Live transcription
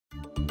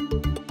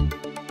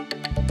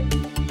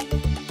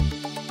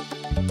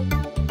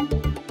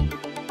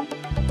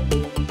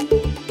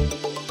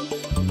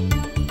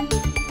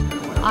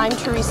I'm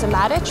Teresa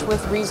Matic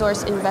with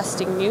Resource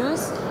Investing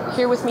News.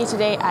 Here with me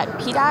today at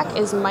PDAC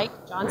is Mike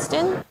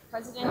Johnston,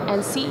 President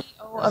and CEO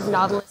of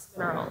Nautilus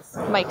Minerals.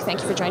 Mike,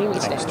 thank you for joining me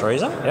today. Thanks,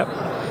 Teresa.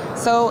 Yep.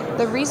 So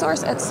the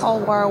resource at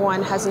Solwara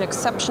 1 has an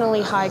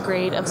exceptionally high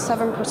grade of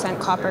 7%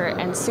 copper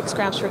and 6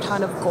 grams per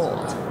ton of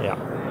gold.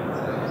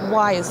 Yeah.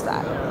 Why is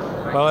that?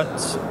 Well,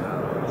 it's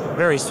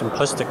very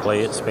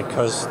simplistically, it's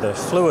because the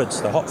fluids,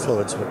 the hot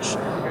fluids which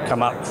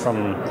come up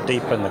from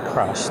deep in the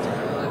crust,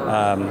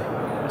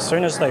 as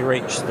soon as they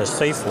reach the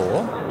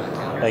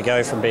seafloor, they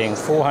go from being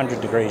 400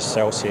 degrees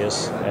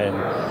Celsius and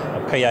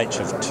a pH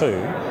of 2,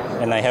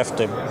 and they have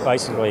to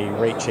basically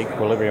reach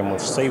equilibrium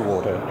with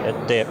seawater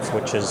at depth,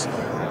 which is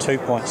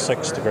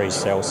 2.6 degrees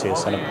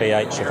Celsius and a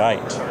pH of 8.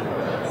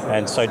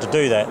 And so to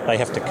do that, they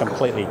have to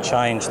completely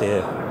change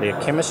their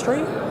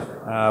chemistry,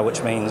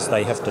 which means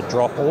they have to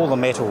drop all the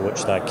metal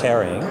which they're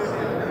carrying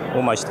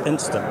almost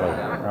instantly,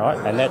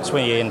 right? And that's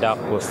when you end up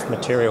with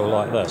material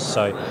like this.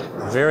 So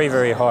very,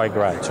 very high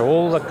grade. So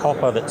all the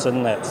copper that's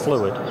in that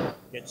fluid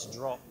gets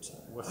dropped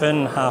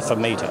within half a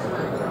metre.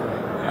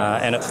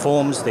 And it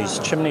forms these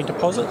chimney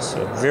deposits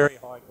of very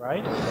high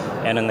grade.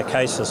 And in the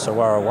case of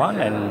Solwara 1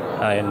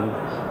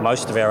 and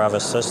most of our other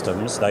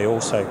systems, they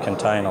also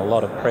contain a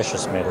lot of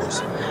precious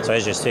metals. So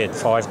as you said,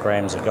 5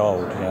 grams of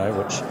gold,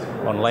 which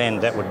on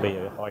land that would be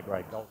a high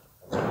grade gold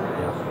deposit.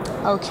 Yeah.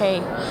 Okay,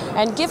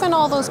 and given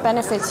all those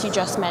benefits you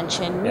just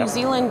mentioned, New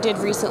Zealand did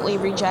recently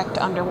reject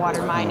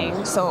underwater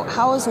mining. So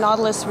how is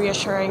Nautilus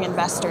reassuring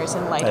investors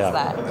in light of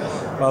that?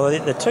 Well,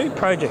 the two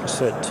projects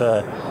that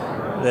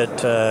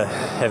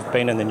have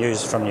been in the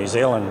news from New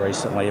Zealand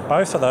recently,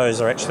 both of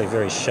those are actually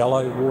very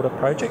shallow water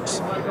projects.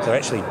 They're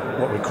actually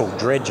what we call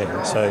dredging.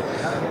 So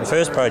the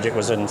first project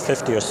was in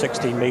 50 or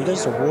 60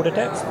 metres of water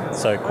depth,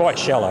 so quite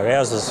shallow.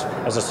 Ours is,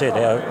 as I said,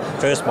 our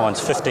first mine's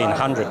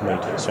 1,500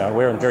 metres.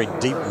 We're in very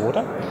deep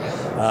water.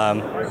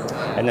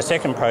 And the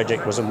second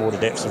project was in water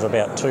depths of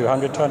about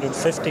 200,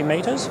 250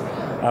 metres.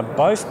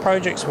 Both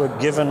projects were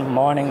given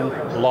mining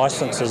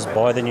licences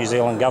by the New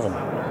Zealand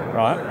government.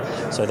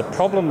 Right, so the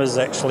problem is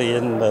actually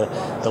in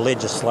the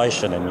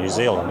legislation in New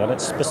Zealand, and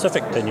it's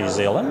specific to New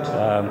Zealand.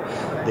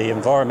 The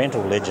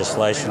environmental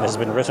legislation has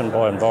been written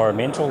by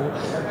Environmental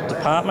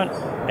Department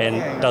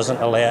and doesn't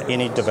allow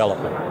any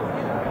development.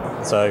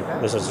 So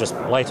this is just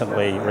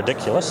blatantly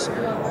ridiculous,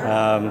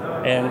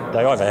 and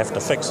they either have to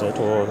fix it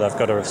or they've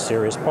got a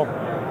serious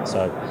problem.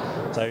 So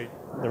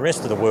the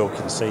rest of the world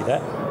can see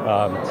that.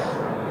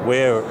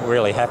 We're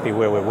really happy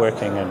where we're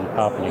working in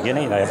Papua New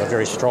Guinea. They have a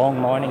very strong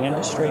mining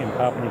industry in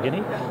Papua New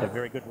Guinea. They have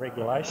very good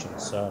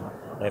regulations.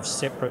 They have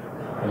separate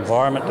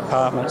environment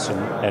departments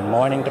and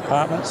mining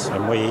departments,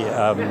 and we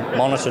are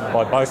monitored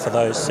by both of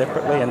those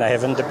separately, and they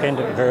have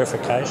independent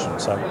verification.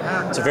 So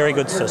it's a very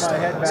good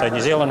system. So New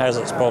Zealand has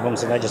its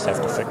problems, and they just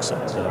have to fix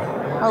it.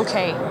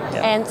 Okay,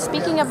 and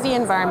speaking of the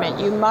environment,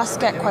 you must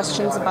get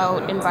questions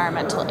about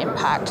environmental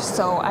impact.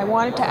 So I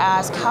wanted to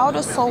ask, how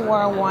does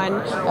Solwara 1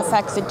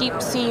 affect the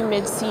deep sea,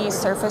 mid-sea,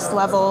 surface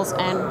levels,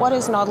 and what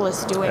is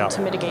Nautilus doing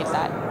to mitigate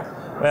that?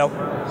 Well,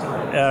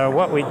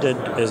 what we did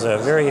is a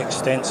very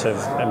extensive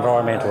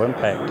environmental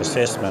impact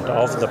assessment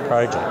of the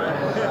project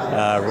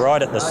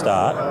right at the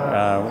start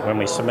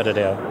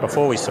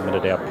before we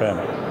submitted our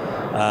permit.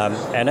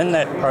 And in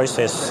that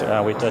process,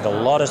 we did a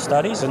lot of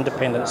studies,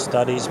 independent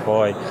studies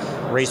by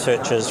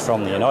researchers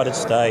from the United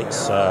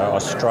States,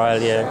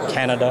 Australia,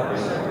 Canada,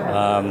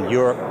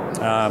 Europe,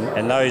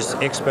 and those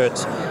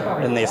experts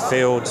in their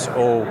fields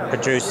all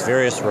produced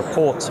various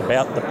reports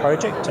about the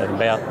project and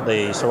about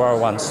the Solwara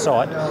 1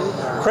 site.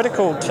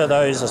 Critical to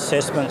those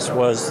assessments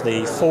was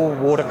the full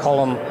water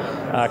column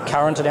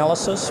current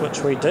analysis,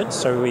 which we did.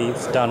 So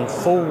we've done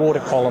full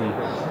water column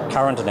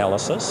current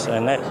analysis,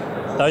 and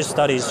those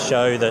studies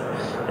show that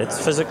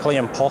it's physically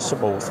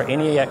impossible for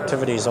any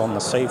activities on the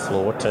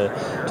seafloor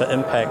to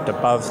impact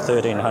above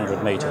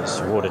 1,300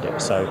 metres water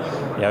depth. So,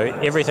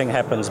 everything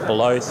happens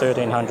below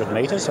 1,300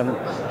 metres, and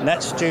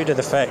that's due to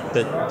the fact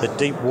that the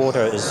deep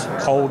water is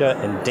colder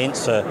and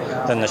denser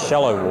than the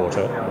shallow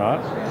water,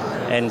 right?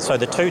 And so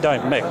the two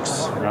don't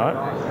mix, right?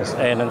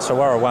 And in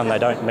Solwara 1 they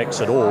don't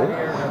mix at all.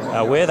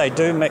 Where they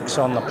do mix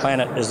on the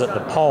planet is at the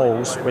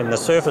poles when the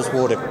surface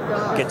water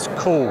gets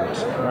cooled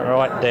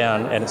right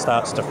down and it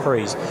starts to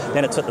freeze.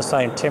 Then it's at the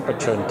same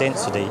temperature and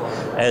density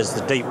as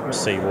the deep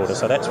sea water.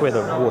 So that's where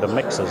the water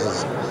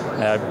mixes,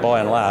 by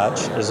and large,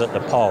 is at the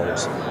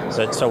poles.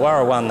 So at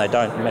Solwara 1 they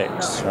don't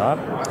mix, right?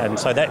 And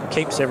so that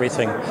keeps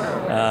everything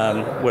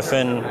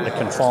within the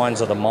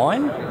confines of the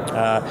mine.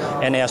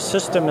 And our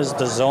system is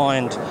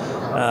designed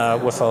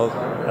with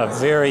a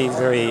very,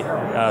 very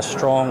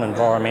strong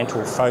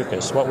environmental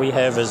focus. What we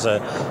have is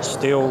a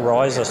steel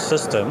riser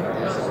system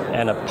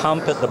and a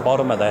pump at the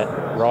bottom of that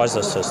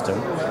riser system.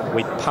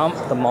 We pump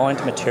the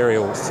mined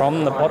material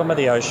from the bottom of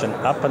the ocean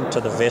up into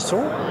the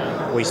vessel.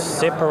 We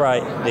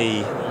separate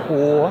the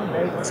ore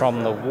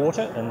from the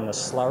water in the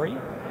slurry.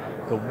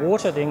 The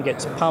water then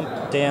gets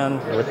pumped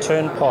down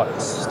return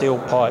pipes, steel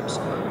pipes,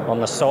 on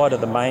the side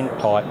of the main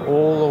pipe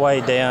all the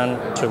way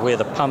down to where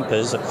the pump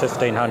is at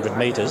 1,500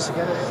 metres,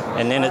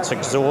 and then it's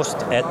exhaust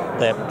at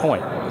that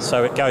point.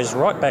 So it goes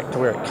right back to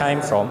where it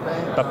came from,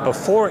 but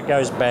before it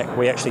goes back,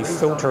 we actually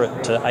filter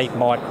it to 8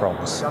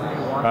 microns,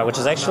 right, which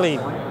is actually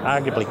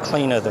arguably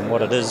cleaner than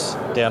what it is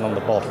down on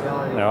the bottom,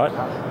 right?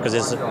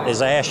 Because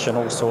there's ash and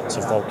all sorts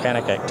of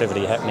volcanic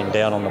activity happening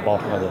down on the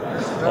bottom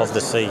of the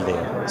sea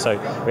there. So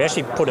we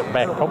actually put it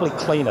back probably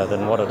cleaner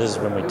than what it is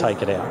when we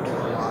take it out.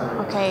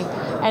 Okay,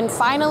 and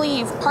finally,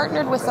 you've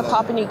partnered with the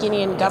Papua New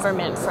Guinean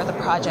government for the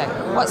project.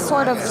 What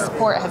sort of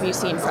support have you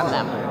seen from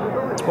them?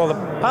 Well, the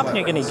Papua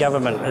New Guinea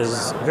government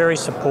is very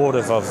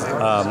supportive of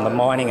the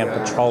mining and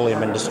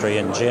petroleum industry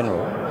in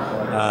general.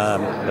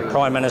 The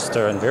Prime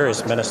Minister and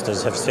various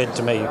ministers have said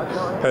to me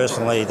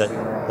personally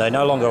that they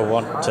no longer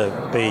want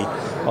to be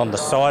on the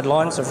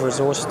sidelines of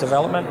resource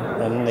development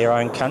in their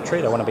own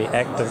country. They want to be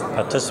active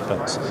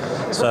participants.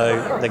 So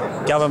the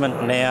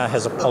government now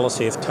has a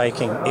policy of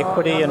taking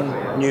equity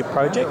in new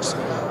projects.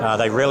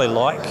 They really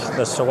like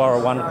the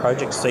Solwara 1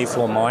 project,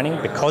 seafloor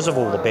mining, because of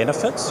all the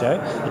benefits.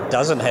 It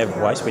doesn't have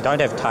waste. We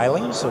don't have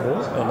tailings at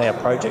all in our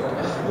project.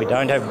 We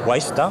don't have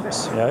waste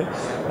dumps.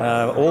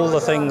 All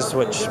the things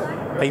which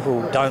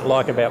people don't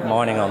like about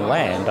mining on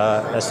land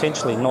are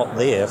essentially not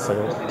there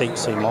for deep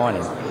sea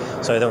mining.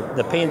 So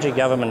the PNG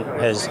government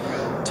has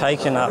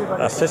taken up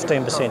a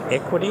 15%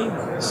 equity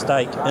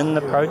stake in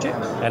the project,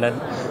 and it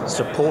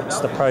supports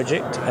the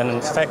project, and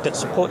in fact it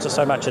supports it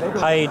so much it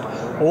paid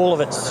all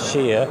of its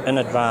share in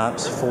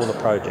advance for the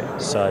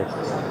project. So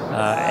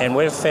and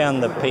we've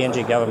found the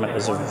PNG government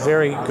is a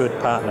very good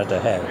partner to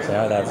have.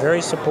 They're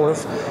very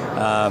supportive.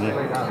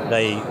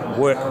 They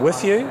work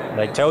with you.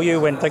 They tell you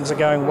when things are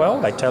going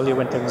well. They tell you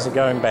when things are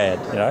going bad.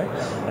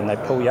 And they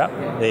pull you up.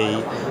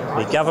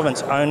 The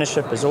government's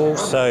ownership is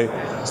also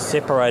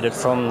separated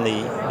from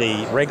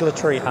the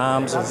regulatory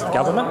arms of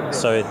government.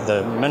 So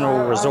the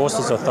Mineral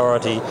Resources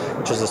Authority,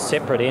 which is a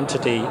separate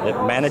entity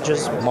that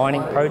manages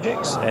mining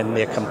projects, and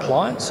their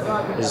compliance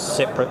is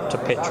separate to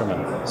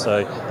Petromin.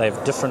 So they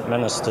have different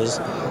ministers.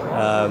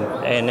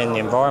 And then the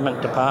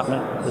Environment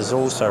Department is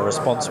also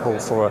responsible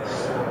for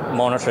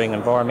monitoring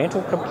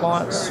environmental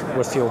compliance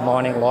with your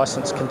mining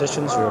licence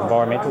conditions, your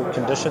environmental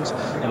conditions,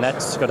 and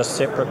that's got a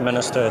separate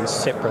minister and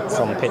separate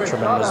from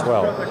Petromin as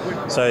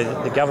well. So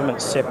the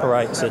government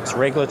separates its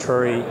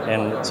regulatory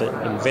and its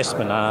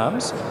investment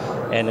arms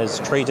and is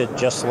treated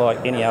just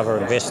like any other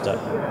investor.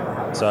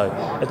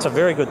 So it's a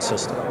very good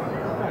system.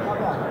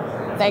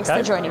 Thanks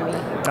for joining me.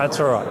 That's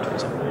all right.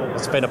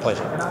 It's been a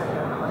pleasure.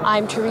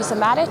 I'm Teresa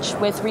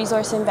Matic with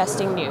Resource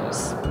Investing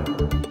News.